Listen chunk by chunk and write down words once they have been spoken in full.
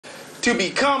To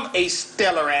become a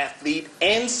stellar athlete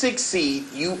and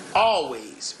succeed, you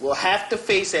always will have to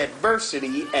face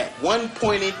adversity at one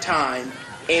point in time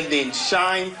and then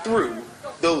shine through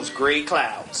those gray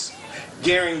clouds.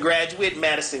 Gering graduate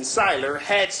Madison Seiler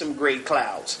had some gray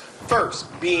clouds. First,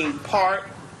 being part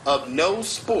of no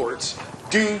sports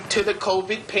due to the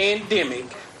COVID pandemic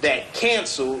that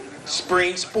canceled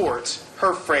spring sports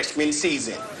her freshman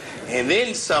season, and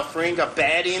then suffering a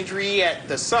bad injury at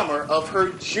the summer of her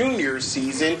junior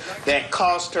season that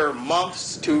cost her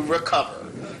months to recover.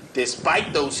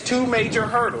 Despite those two major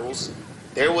hurdles,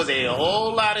 there was a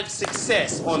whole lot of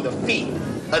success on the feet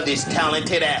of this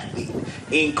talented athlete,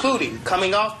 including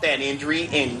coming off that injury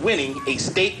and winning a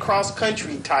state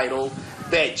cross-country title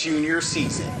that junior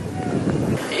season.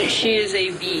 She is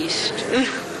a beast.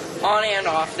 On and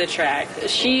off the track.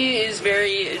 She is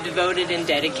very devoted and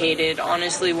dedicated,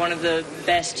 honestly one of the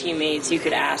best teammates you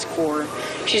could ask for.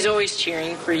 She's always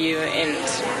cheering for you, and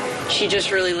she just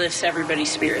really lifts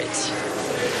everybody's spirits.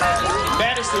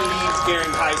 Madison leaves Gering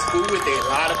High School with a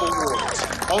lot of awards.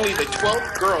 Only the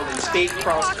 12th girl in state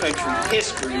cross-country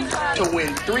history to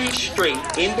win 3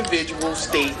 straight individual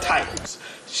state titles.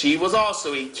 She was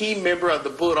also a key member of the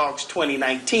Bulldogs'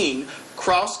 2019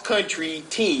 cross-country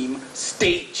team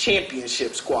state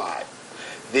championship squad.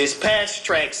 This past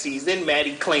track season,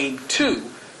 Maddie claimed 2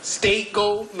 state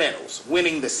gold medals,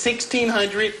 winning the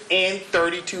 1,600 and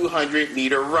 3,200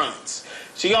 meter runs.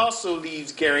 She also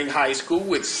leaves Gering High School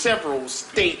with several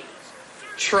state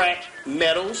track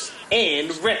medals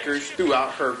and records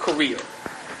throughout her career.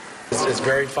 It's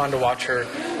very fun to watch her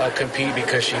compete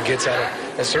because she gets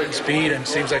at a certain speed and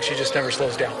seems like she just never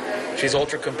slows down. She's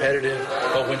ultra competitive,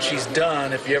 but when she's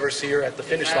done, if you ever see her at the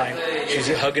finish line,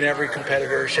 she's hugging every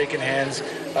competitor, shaking hands,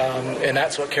 and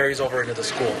that's what carries over into the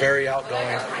school. Very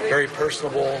outgoing, very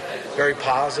personable, very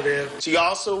positive. She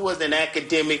also was an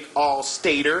academic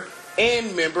all-stater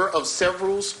and member of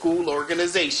several school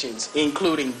organizations,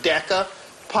 including DECA,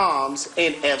 POMS,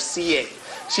 and FCA.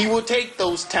 She will take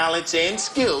those talents and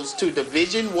skills to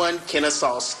Division I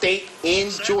Kennesaw State in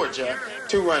Georgia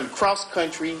to run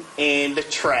cross-country and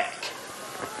track.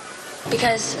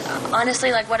 Because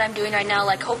honestly, like what I'm doing right now,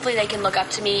 like hopefully they can look up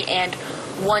to me and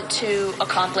want to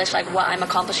accomplish like what I'm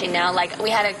accomplishing now. Like I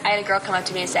had a girl come up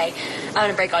to me and say, "I'm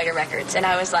gonna break all your records," and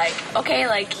I was like, "Okay,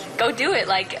 like go do it."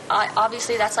 Like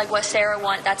obviously that's like what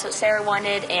that's what Sarah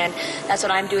wanted, and that's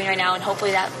what I'm doing right now. And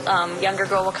hopefully that younger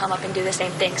girl will come up and do the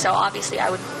same thing. So obviously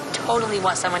I would totally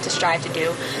want someone to strive to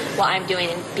do what I'm doing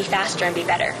and be faster and be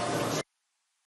better.